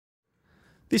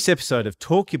This episode of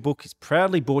Talk Your Book is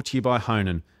proudly brought to you by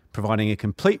Honan, providing a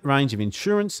complete range of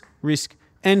insurance, risk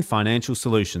and financial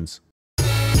solutions.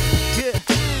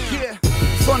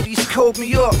 Fundies called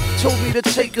me up, told me to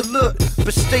take a look,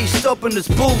 but stay stubborn as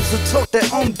bulls and talk their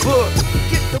own book.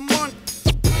 Get the money,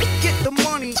 get the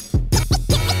money,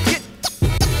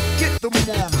 get the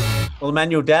money. Well,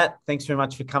 Emmanuel Dat, thanks very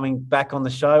much for coming back on the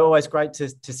show. Always great to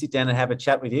sit down and have a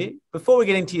chat with you. Before we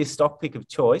get into your stock pick of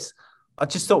choice, I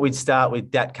just thought we'd start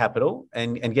with Dat Capital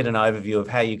and get an overview of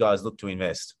how you guys look to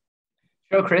invest.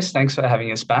 Sure, Chris. Thanks for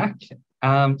having us back.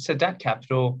 So Dat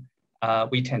Capital,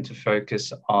 we tend to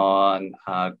focus on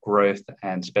growth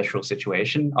and special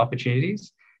situation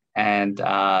opportunities. And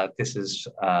this is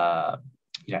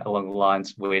along the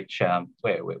lines which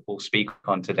we'll speak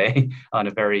on today on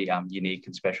a very unique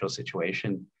and special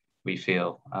situation we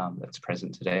feel that's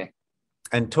present today.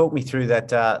 And talk me through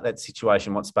that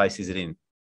situation. What space is it in?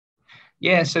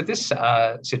 Yeah, so this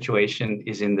situation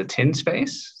is in the tin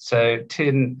space. So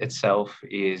tin itself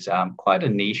is quite a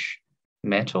niche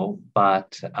metal,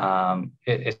 but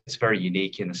it's very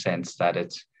unique in the sense that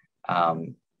it's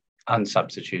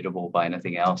unsubstitutable by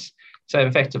anything else. So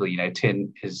effectively,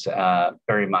 tin is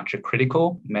very much a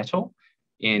critical metal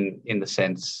in the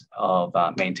sense of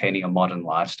maintaining a modern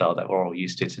lifestyle that we're all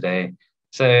used to today.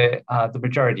 So the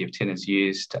majority of tin is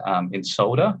used in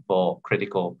solder for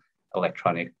critical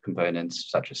electronic components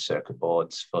such as circuit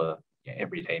boards for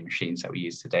everyday machines that we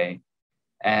use today.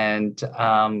 And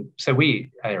so we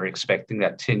are expecting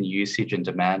that tin usage and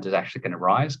demand is actually going to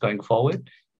rise going forward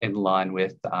in line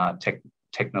with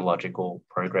technological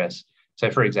progress. So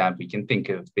for example, you can think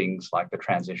of things like the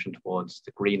transition towards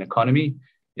the green economy,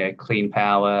 clean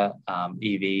power,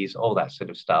 EVs, all that sort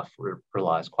of stuff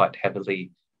relies quite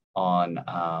heavily on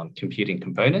computing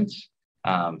components,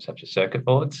 such as circuit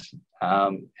boards.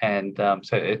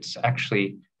 So it's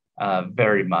actually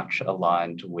very much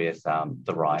aligned with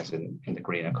the rise in the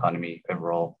green economy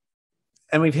overall.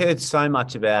 And we've heard so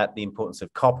much about the importance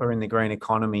of copper in the green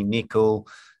economy, nickel,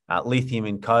 lithium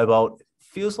and cobalt. It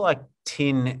feels like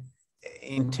tin,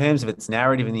 in terms of its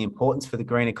narrative and the importance for the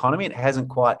green economy, it hasn't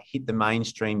quite hit the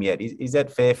mainstream yet. Is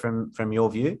that fair from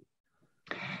your view?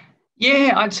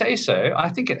 Yeah, I'd say so. I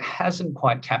think it hasn't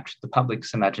quite captured the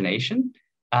public's imagination.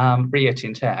 Rio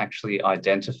Tinto actually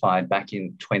identified back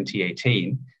in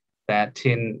 2018 that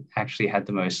tin actually had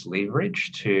the most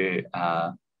leverage to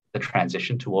the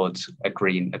transition towards a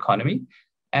green economy.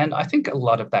 And I think a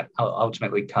lot of that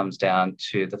ultimately comes down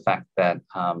to the fact that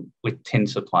with tin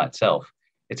supply itself,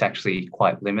 it's actually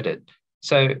quite limited.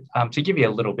 So to give you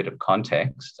a little bit of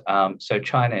context, so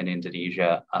China and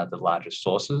Indonesia are the largest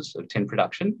sources of tin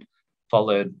production,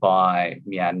 followed by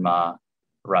Myanmar,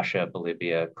 Russia,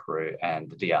 Bolivia, Peru, and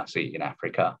the DRC in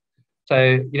Africa.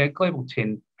 So, global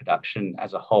tin production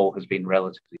as a whole has been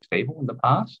relatively stable in the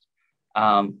past.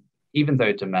 Even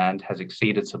though demand has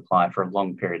exceeded supply for a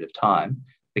long period of time,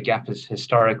 the gap has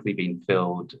historically been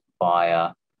filled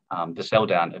via the sell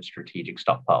down of strategic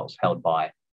stockpiles held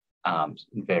by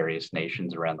various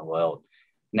nations around the world.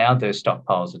 Now those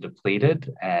stockpiles are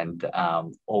depleted, and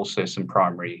also some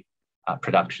primary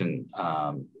production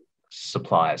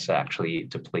suppliers are actually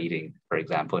depleting, for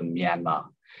example, in Myanmar.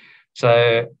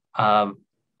 So on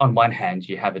one hand,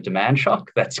 you have a demand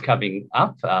shock that's coming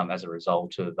up as a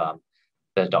result of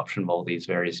the adoption of all these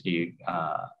various new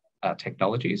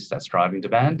technologies that's driving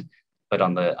demand. But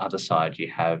on the other side,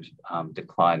 you have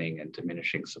declining and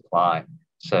diminishing supply.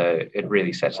 So it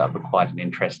really sets up quite an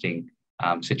interesting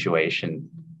situation.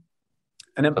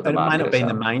 And it may not be in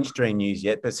the mainstream news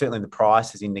yet, but certainly the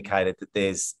price has indicated that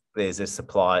there's a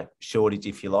supply shortage,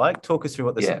 if you like. Talk us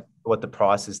through what the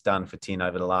price has done for tin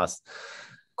over the last,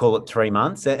 call it 3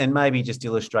 months, and maybe just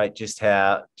illustrate just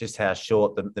how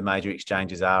short the major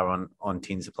exchanges are on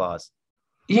tin supplies.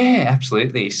 Yeah,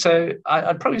 absolutely. So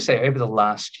I'd probably say over the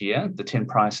last year, the tin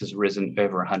price has risen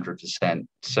over 100%.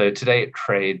 So today it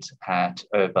trades at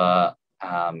over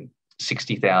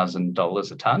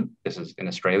 $60,000 a tonne. This is in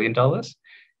Australian dollars.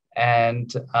 And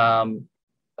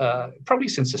probably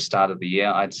since the start of the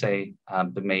year, I'd say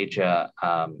the major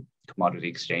commodity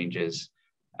exchanges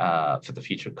for the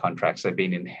future contracts, they've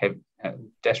been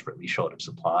desperately short of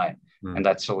supply. And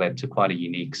that's led to quite a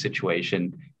unique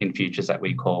situation in futures that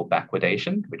we call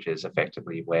backwardation, which is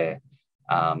effectively where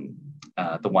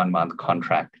the 1 month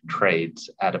contract trades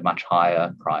at a much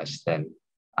higher price than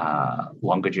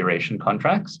longer duration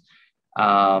contracts.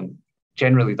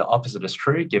 Generally, the opposite is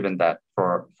true, given that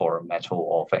for a metal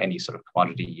or for any sort of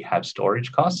commodity, you have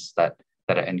storage costs that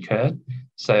are incurred.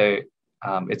 So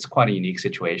it's quite a unique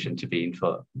situation to be in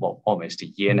for almost a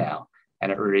year now.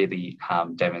 And it really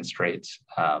demonstrates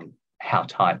how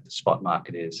tight the spot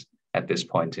market is at this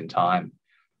point in time.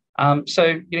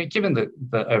 So, given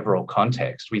the overall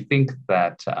context, we think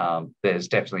that there's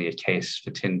definitely a case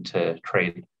for tin to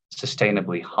trade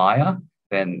sustainably higher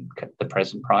than the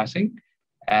present pricing.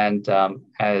 And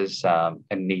as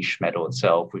a niche metal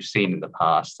itself, we've seen in the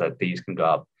past that these can go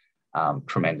up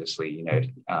tremendously,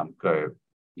 go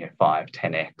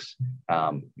 5-10x.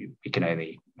 We can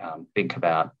only think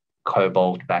about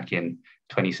cobalt back in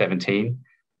 2017,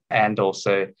 and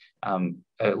also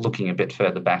looking a bit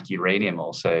further back, uranium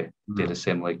also did a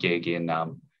similar gig in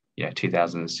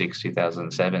 2006,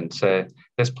 2007. So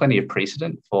there's plenty of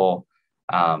precedent for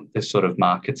this sort of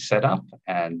market setup,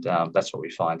 and that's what we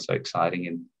find so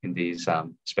exciting in these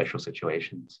special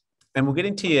situations. And we'll get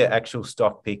into your actual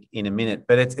stock pick in a minute,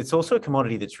 but it's also a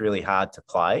commodity that's really hard to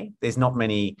play. There's not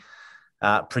many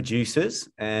producers,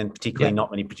 and particularly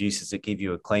not many producers that give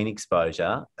you a clean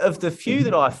exposure. Of the few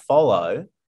that I follow,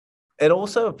 it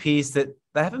also appears that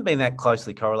they haven't been that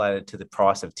closely correlated to the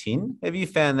price of tin. Have you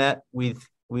found that with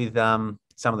some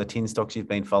of the tin stocks you've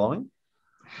been following?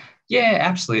 Yeah,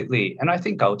 absolutely. And I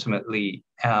think ultimately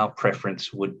our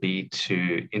preference would be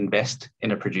to invest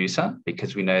in a producer,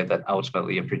 because we know that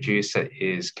ultimately a producer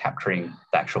is capturing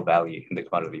the actual value in the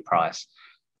commodity price.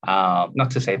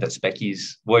 Not to say that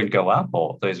species won't go up,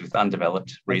 or those with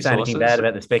undeveloped resources. Anything bad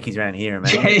about the species around here,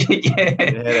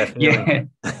 man?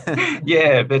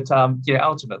 Yeah. But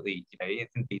ultimately,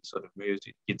 in these sort of moves,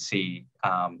 you'd see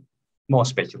more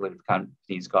speculative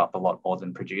companies go up a lot more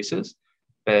than producers.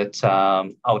 But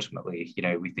ultimately,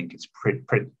 we think it's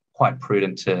quite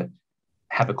prudent to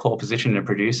have a core position in a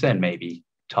producer and maybe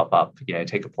top up,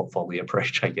 take a portfolio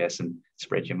approach, I guess, and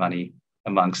spread your money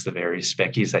amongst the various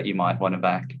species that you might want to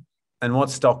back. And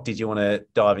what stock did you want to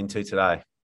dive into today?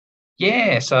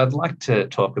 Yeah, so I'd like to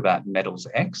talk about Metals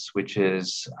X, which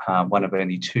is one of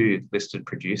only two listed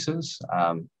producers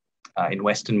in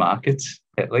Western markets,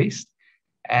 at least.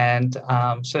 And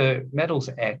so Metals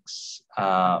X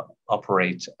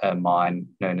operates a mine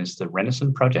known as the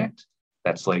Renison Project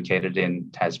that's located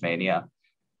in Tasmania.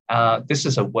 This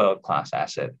is a world-class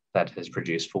asset that has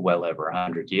produced for well over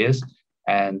 100 years.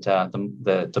 And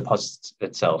the deposit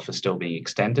itself is still being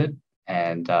extended,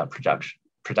 and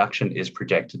production is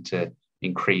projected to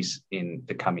increase in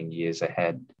the coming years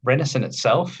ahead. Renison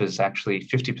itself is actually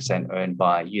 50% owned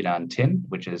by Yunnan Tin,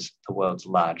 which is the world's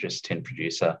largest tin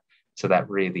producer. So that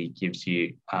really gives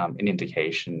you an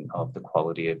indication of the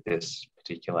quality of this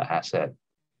particular asset.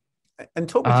 And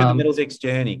talk me through the Metals X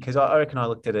journey, because I reckon I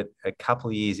looked at it a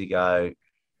couple of years ago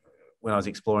when I was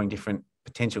exploring different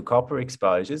potential copper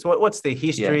exposures. What's their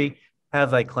history? Yeah. How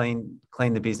have they cleaned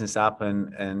the business up?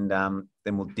 And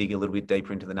then we'll dig a little bit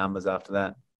deeper into the numbers after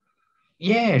that.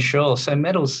 Yeah, sure. So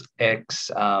Metals X,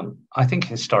 I think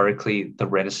historically the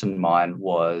Renison mine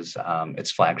was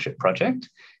its flagship project.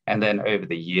 And then over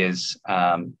the years,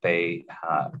 they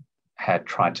had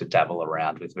tried to dabble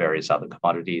around with various other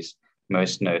commodities,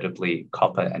 most notably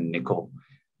copper and nickel.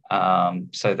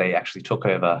 So they actually took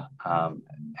over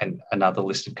another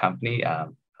listed company,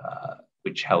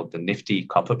 which held the Nifty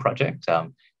Copper Project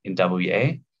in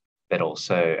WA. But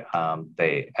also,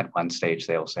 they at one stage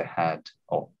they also had,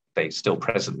 or they still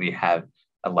presently have,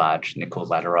 a large nickel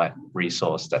laterite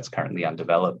resource that's currently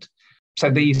undeveloped. So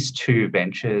these two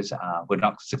ventures were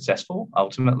not successful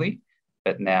ultimately,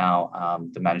 but now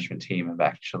the management team have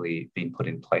actually been put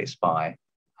in place by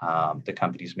the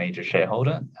company's major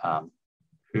shareholder,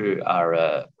 who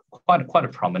are quite a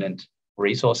prominent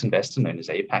resource investor known as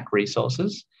APAC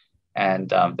Resources,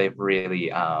 and they've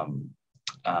really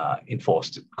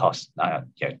enforced cost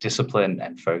discipline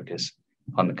and focus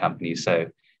on the company. So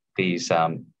these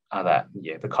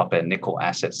the copper and nickel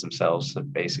assets themselves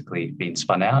have basically been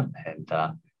spun out, and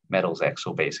Metals X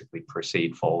will basically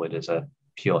proceed forward as a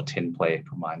pure tin play,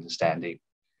 from my understanding.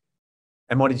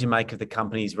 And what did you make of the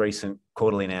company's recent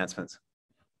quarterly announcements?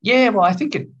 Yeah, well, I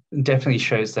think it definitely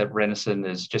shows that Renison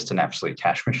is just an absolute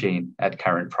cash machine at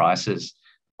current prices.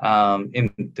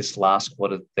 In this last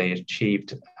quarter, they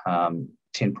achieved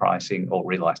tin pricing, or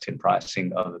realized tin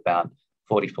pricing, of about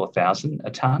 44,000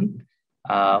 a tonne.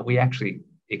 We actually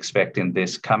expect in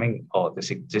this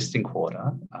existing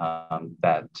quarter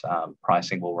that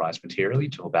pricing will rise materially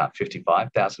to about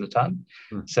 55,000 a tonne.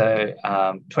 So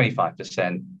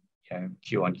 25%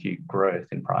 Q on Q growth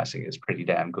in pricing is pretty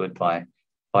damn good by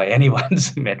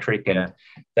anyone's metric, and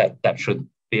that should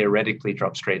theoretically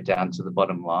drop straight down to the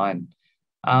bottom line.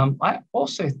 I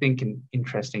also think an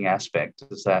interesting aspect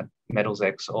is that Metals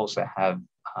X also have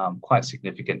quite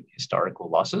significant historical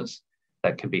losses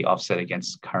that can be offset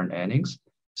against current earnings.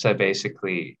 So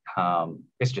basically,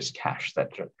 it's just cash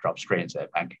that drops straight into their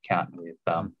bank account with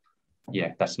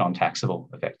that's non-taxable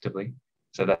effectively.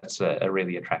 So that's a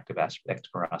really attractive aspect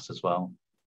for us as well.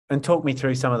 And talk me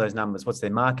through some of those numbers. What's their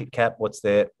market cap? What's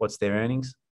their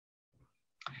earnings?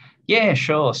 Yeah,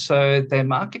 sure. So their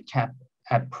market cap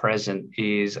at present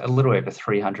is a little over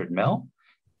 300 mil.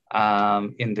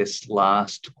 In this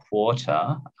last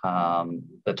quarter,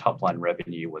 the top line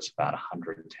revenue was about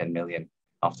 110 million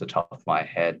off the top of my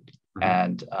head. Mm-hmm.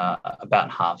 And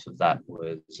about half of that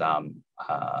was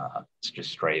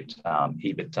just straight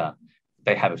EBITDA.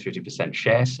 They have a 50%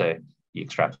 share, so you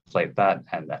extrapolate that,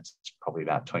 and that's probably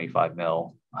about 25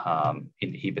 mil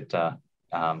in EBITDA,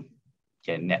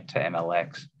 net to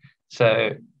MLX.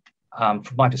 So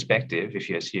from my perspective, if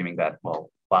you're assuming that,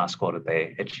 last quarter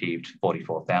they achieved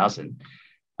 44,000,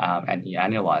 and you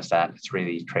annualize that, it's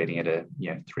really trading at a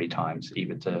 3 times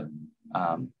EBITDA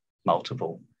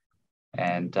multiple,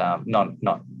 and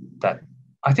not that.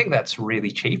 I think that's really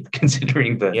cheap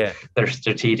considering the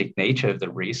strategic nature of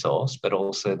the resource, but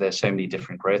also there's so many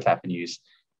different growth avenues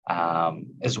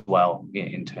as well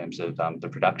in terms of the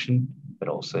production, but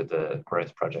also the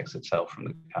growth projects itself from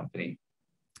the company.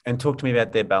 And talk to me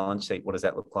about their balance sheet. What does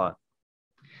that look like?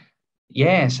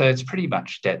 Yeah, so it's pretty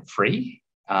much debt-free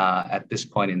at this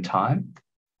point in time.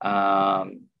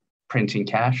 Printing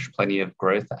cash, plenty of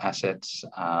growth assets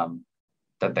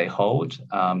that they hold.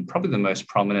 Probably the most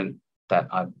prominent that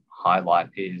I highlight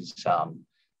is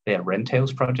their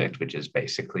Ren-Tails project, which is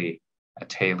basically a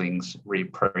tailings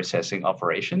reprocessing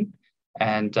operation.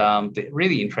 And the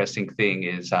really interesting thing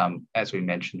is, as we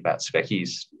mentioned about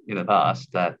Specchies in the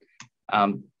past, that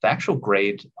the actual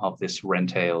grade of this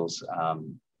Ren-Tails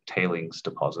tailings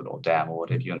deposit or dam or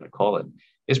whatever you want to call it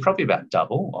is probably about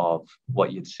double of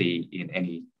what you'd see in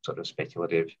any sort of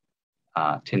speculative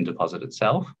tin deposit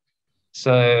itself.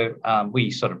 So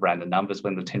we sort of ran the numbers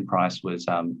when the tin price was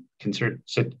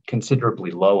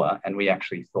considerably lower, and we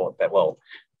actually thought that,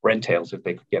 Ren-Tails, if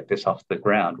they could get this off the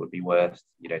ground, would be worth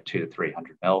 200 to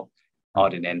 300 mil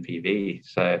odd in NPV.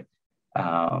 So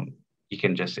you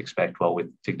can just expect,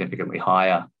 with significantly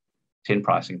higher tin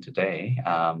pricing today,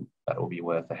 that will be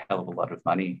worth a hell of a lot of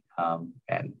money,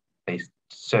 and they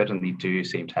certainly do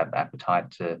seem to have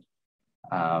appetite to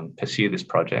pursue this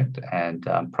project and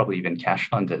probably even cash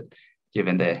fund it,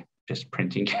 given they're just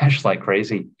printing cash like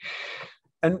crazy.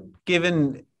 And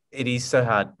given it is so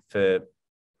hard for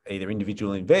either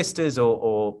individual investors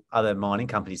or other mining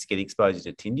companies to get exposure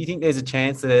to tin, do you think there's a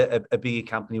chance that a bigger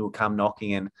company will come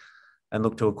knocking and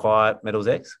look to acquire Metals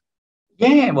X?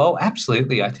 Yeah,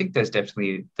 absolutely. I think there's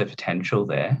definitely the potential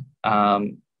there.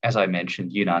 As I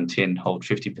mentioned, Yunnan Tin hold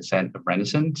 50% of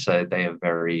Renison, so they are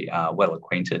very well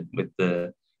acquainted with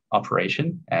the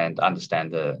operation and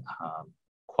understand the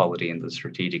quality and the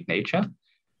strategic nature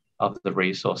of the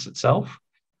resource itself.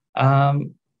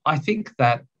 I think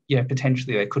that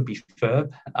potentially there could be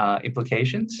FIRB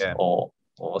implications or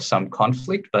some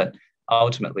conflict, but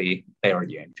ultimately they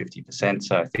already own 50%.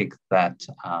 So I think that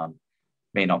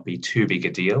may not be too big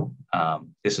a deal.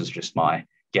 This is just my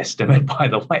guesstimate, by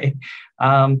the way.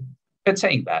 But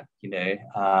saying that,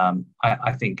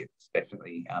 I think it's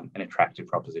definitely an attractive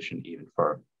proposition, even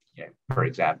for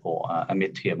example, a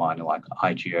mid-tier miner like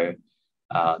IGO.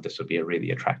 This would be a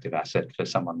really attractive asset for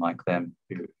someone like them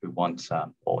who wants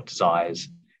or desires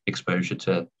exposure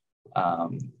to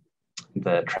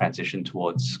the transition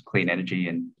towards clean energy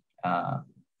and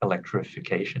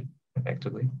electrification,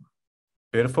 effectively.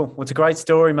 Beautiful. Well, it's a great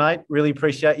story, mate. Really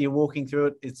appreciate you walking through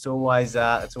it. It's always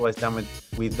done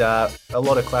with a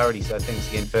lot of clarity. So thanks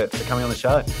again for coming on the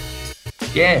show.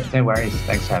 Yeah, no worries.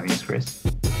 Thanks for having us, Chris.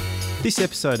 This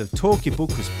episode of Talk Your Book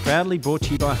was proudly brought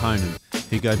to you by Honan,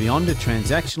 who go beyond a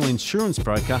transactional insurance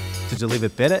broker to deliver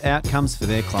better outcomes for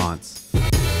their clients.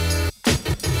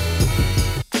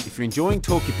 If you're enjoying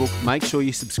Talk Your Book, make sure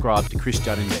you subscribe to Chris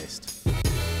Judd Invest.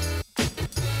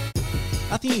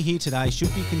 Nothing you hear today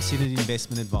should be considered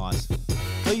investment advice.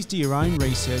 Please do your own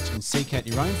research and seek out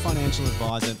your own financial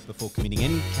advisor before committing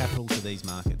any capital to these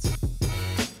markets.